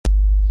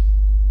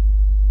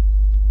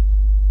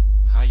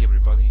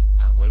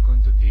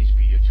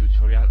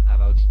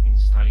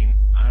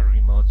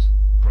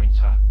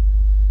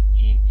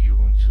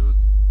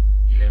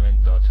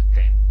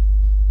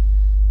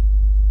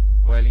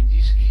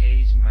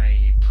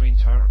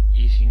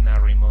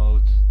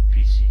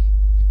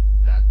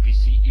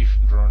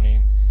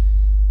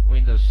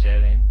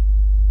7,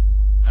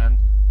 and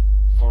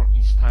for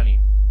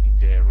installing in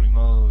the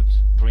remote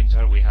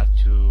printer we have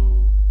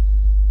to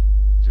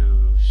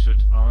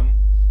shut on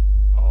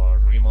our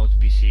remote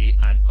PC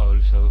and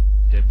also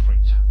the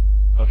printer.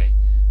 Okay,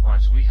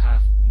 once we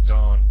have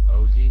done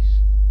all this,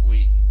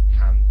 we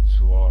come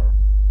to our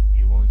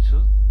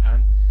Ubuntu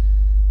and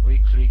we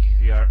click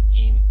here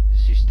in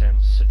System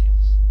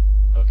Settings.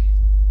 Okay.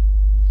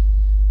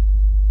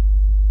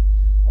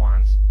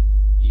 Once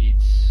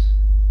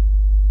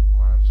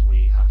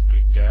we have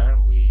clicked there,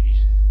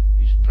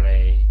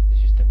 the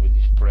system will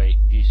display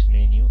this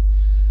menu,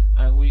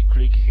 and we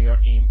click here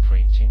in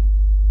Printing.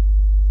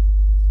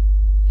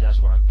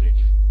 Just one click,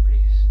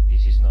 please.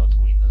 This is not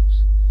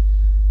Windows.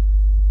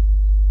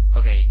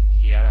 Okay,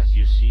 here as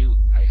you see,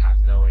 I have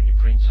no any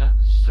printer,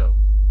 so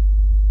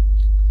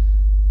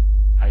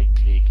I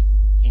click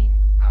in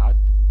Add,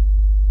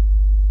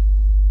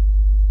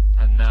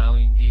 and now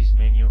in this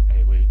menu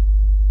I will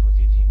put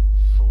it in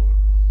full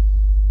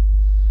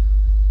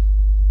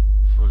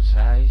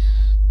size.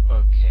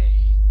 Okay.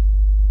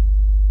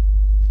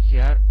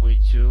 Here we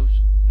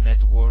choose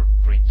Network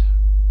Printer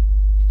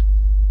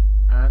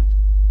and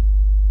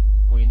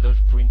Windows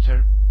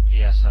Printer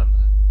via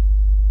Samba.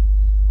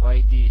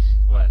 Why this?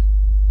 Well,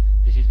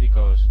 this is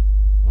because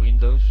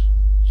Windows,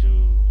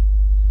 to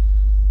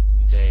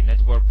the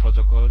network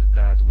protocol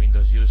that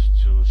Windows uses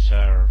to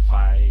share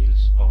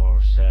files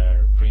or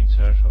share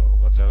printers or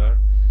whatever,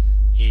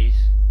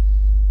 is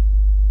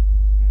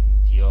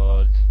the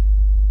old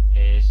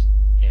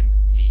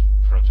SMB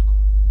protocol.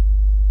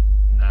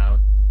 Now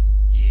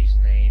it is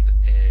named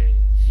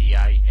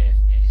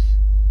CIFS.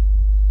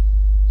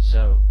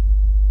 So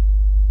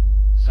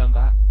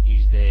Samba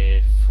is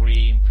the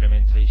free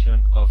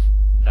implementation of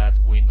that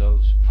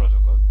Windows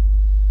protocol.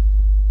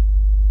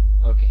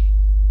 Okay.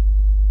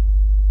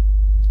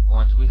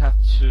 Once we have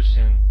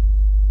chosen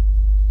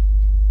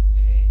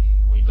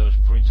Windows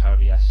Printer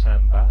via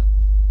Samba,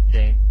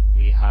 then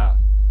we have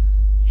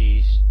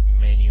this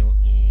menu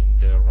in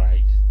the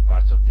right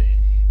part of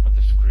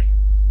the screen.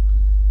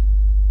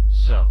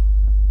 So,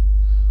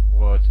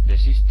 what the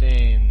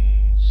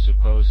system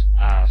supposes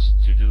us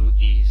to do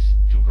is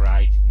to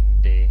write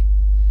the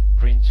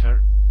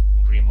printer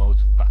remote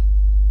path.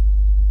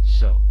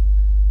 So,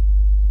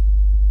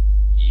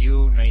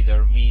 you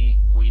neither me,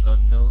 we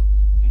don't know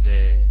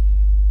the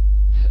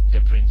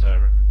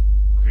printer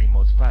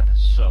remote path.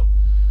 So,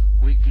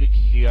 we click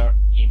here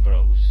in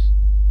Browse,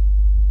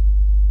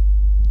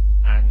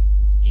 and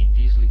in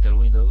this little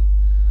window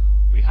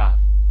we have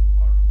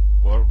our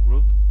work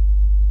group,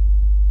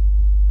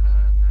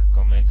 and a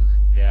comment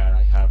there.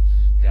 I have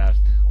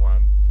just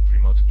one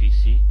remote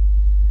PC,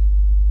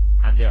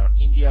 and there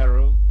in the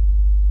arrow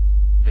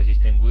the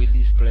system will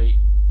display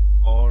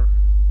all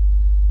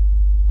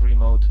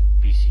remote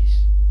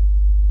PCs.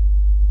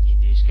 In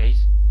this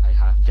case I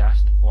have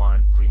just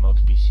one remote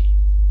PC,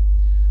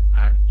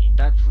 and in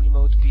that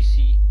remote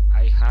PC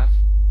I have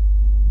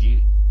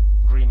the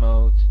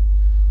remote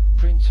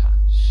printer.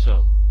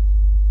 So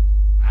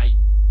I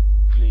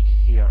click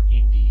here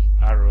in the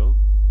arrow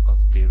of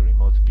the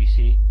remote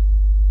PC,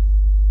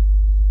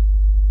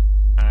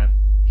 and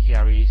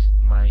here is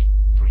my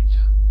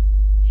printer,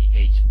 the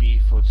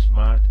HP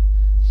FoodSmart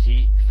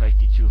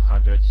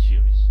C5200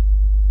 series.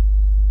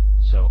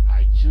 So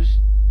I choose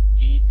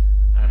it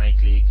and I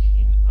click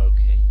in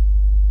OK.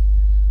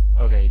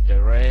 Okay,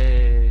 the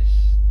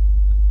rest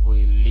will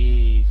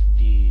leave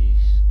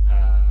this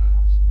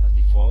as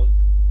default.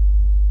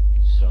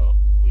 So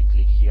we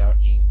click here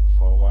in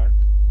Forward.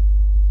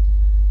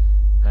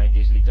 Now in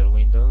this little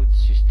window the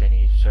system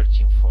is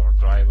searching for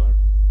driver.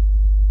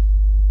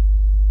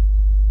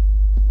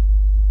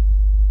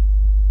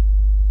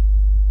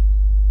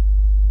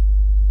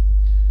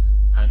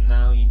 And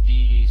now in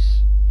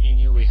this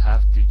menu we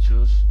have to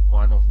choose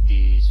one of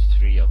these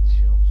three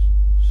options.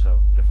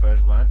 So the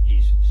first one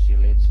is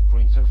select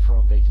printer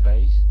from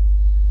database.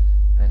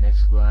 The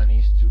next one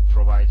is to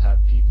provide a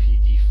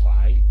PPD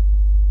file.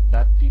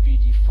 That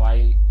PPD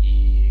file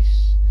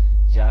is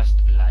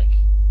just like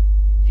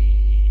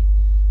the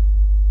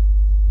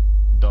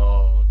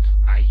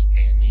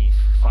 .inif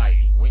file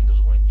in Windows.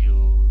 When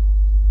you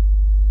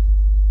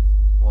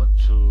want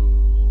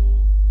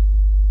to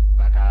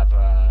back up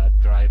a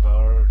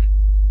driver,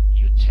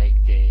 you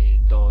take the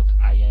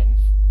 .inf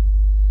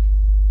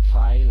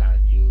file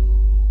and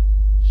you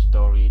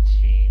store it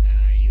in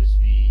a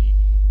USB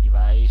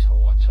device or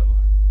whatever.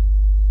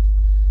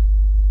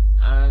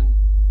 And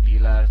the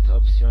last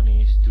option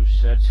is to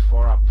search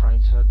for a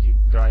printer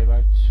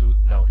driver to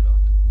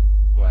download.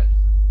 Well,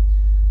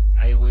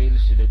 I will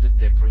select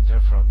the printer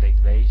from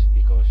database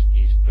because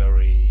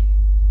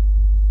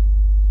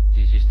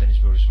this system is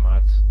very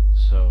smart,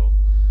 so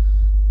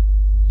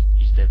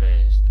it's the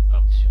best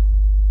option.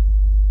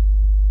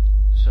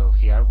 So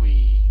here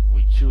we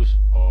choose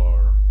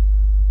our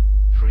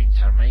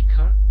printer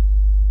maker.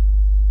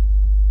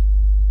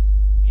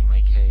 In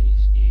my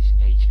case is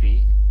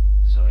HP,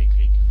 so I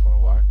click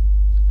Forward,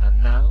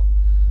 and now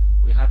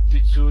we have to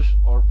choose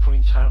our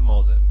printer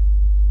model.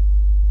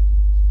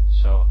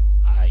 So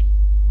I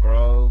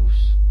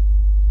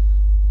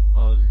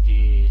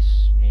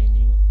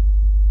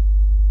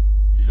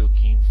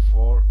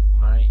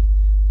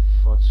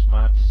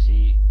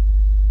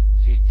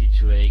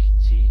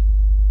 5280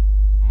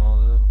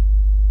 model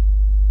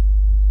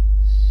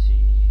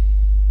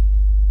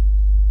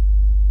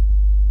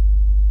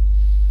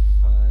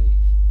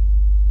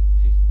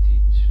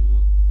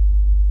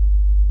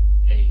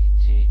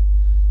C55280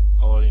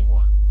 all in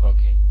one.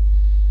 Okay.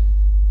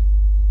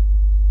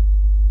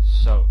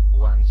 So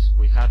once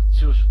we have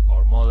choose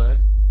our model,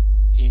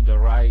 in the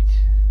right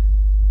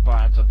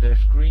part of the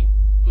screen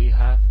we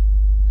have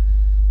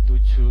to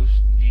choose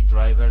the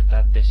driver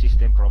that the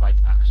system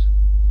provides us.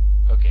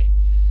 Okay.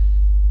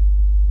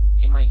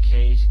 In my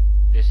case,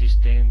 the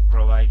system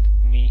provides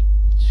me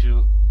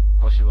two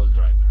possible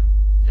drivers.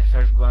 The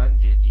first one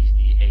is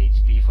the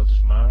HP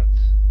PhotoSmart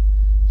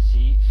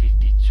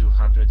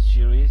C5200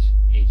 series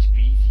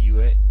HP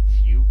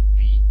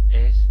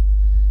VUS,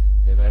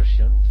 the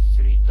version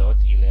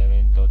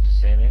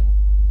 3.11.7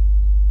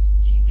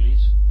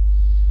 English,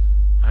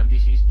 and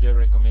this is the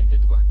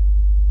recommended one.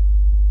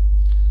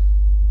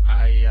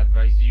 I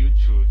advise you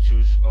to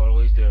choose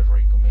always the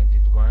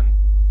recommended one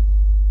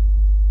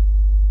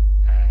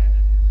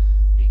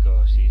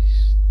because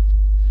it's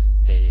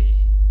the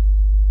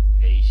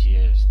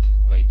easiest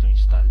way to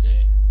install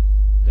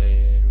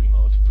the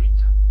remote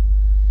printer.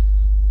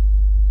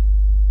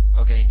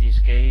 Okay, in this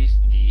case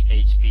the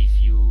HP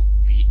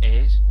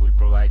VUS will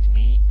provide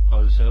me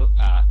also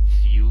a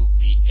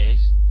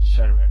VUS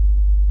server.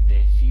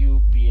 The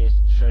VUS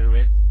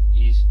server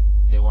is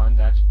the one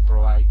that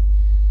provides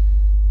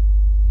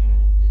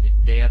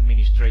the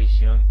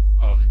administration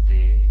of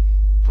the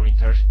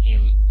printers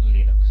in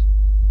Linux.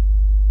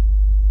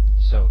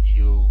 So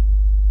you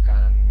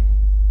can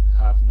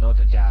have not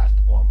just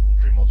one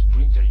remote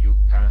printer, you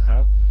can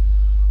have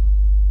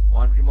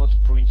one remote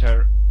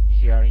printer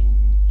here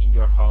in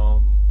your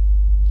home,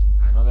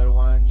 another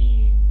one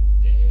in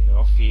the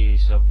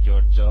office of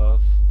your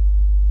job,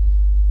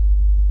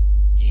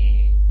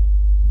 you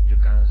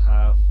can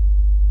have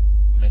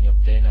many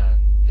of them, and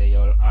they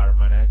all are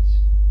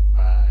managed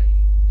by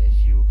the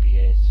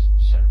VUS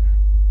server.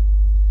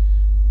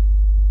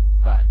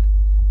 But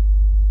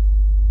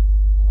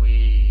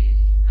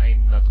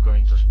I'm not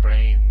going to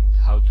explain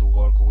how to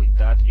work with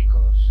that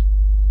because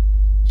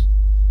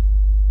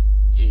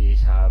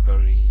it's a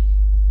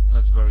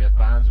not very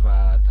advanced,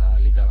 but a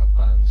little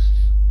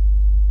advanced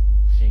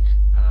thing,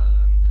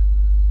 and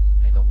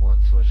I don't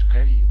want to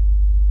scare you.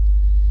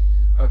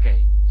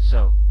 Okay,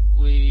 so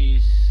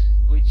we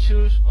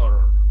choose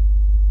our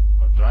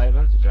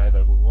driver, the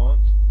driver we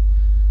want,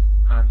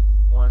 and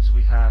once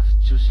we have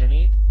chosen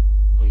it,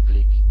 we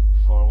click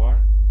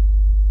forward,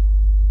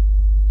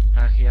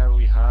 and here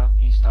we have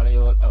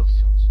installable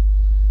options.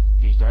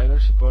 This driver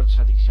supports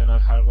additional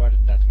hardware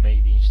that may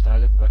be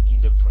installed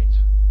in the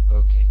printer.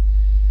 Okay,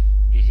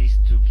 this is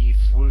to give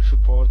full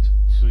support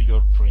to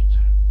your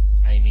printer.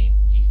 I mean,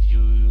 if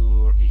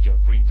your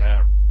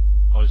printer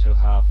also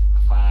have a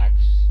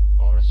fax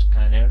or a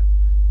scanner,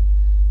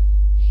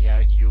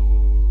 here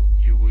you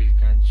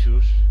can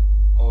choose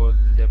all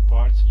the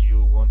parts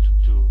you want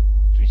to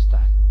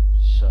install.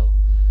 So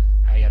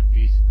I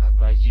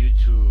advise you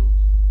to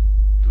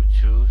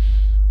choose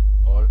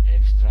all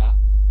extra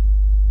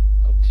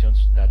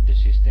options that the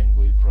system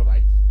will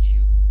provide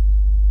you.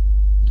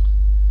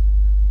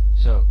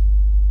 So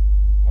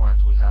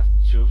once we have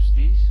choose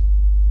this,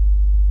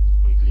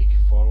 we click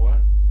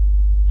forward,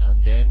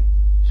 and then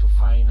to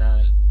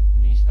final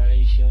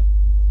installation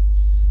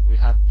we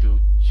have to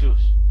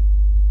choose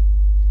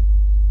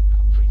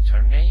a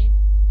printer name.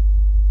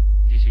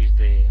 This is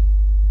the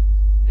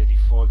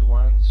default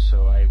one,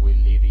 so I will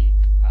leave it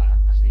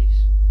as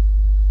this.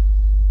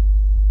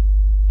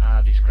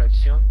 A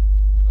description,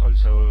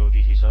 also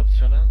this is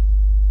optional,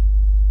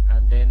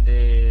 and then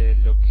the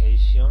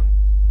location.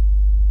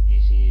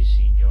 This is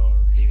in your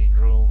living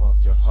room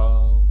of your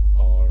home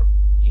or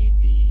in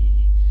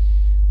the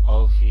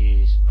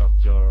office of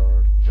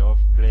your job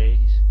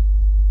place.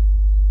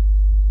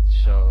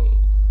 So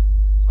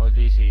all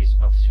this is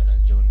optional.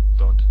 You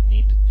don't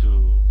need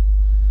to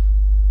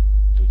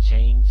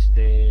change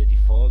the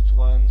default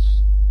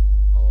ones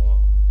or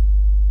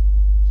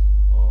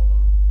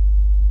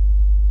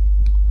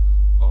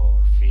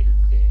fill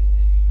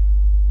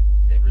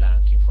the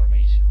blank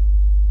information.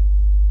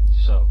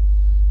 So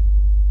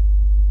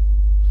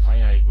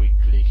finally we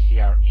click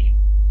here in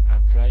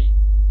apply,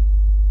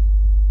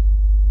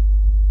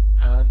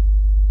 and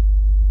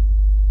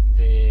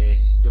the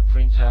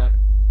printer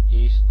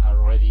is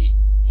already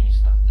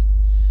installed.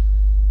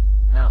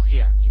 Now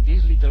here in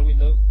this little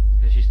window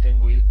the system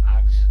will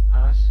ask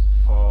us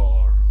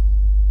for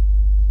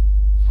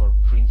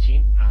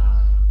printing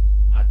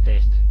a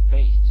test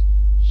page.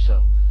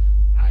 So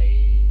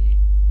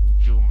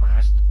you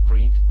must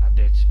print a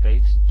test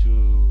page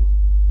to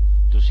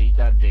see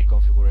that the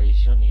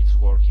configuration is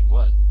working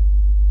well.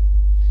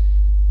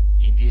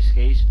 In this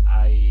case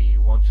I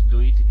want to do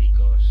it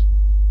because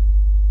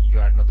you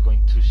are not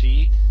going to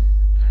see it,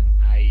 and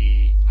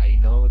I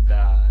know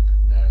that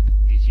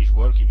this is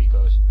working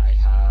because I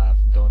have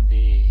done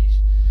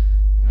this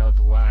not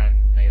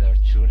one, neither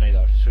two,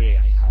 neither three.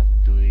 I have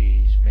done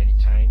this many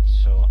times,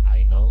 so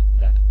I know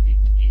that it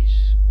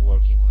is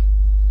working well.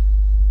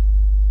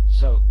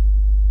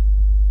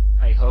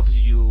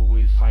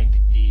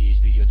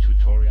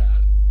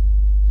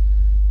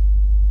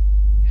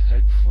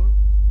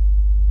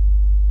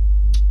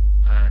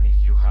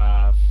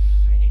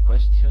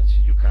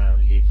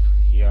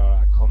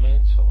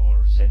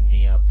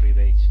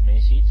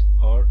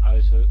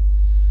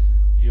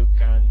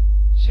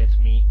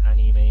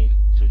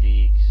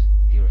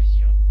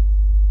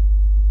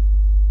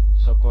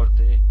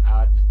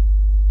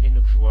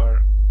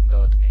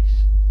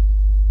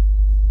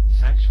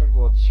 for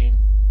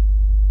watching.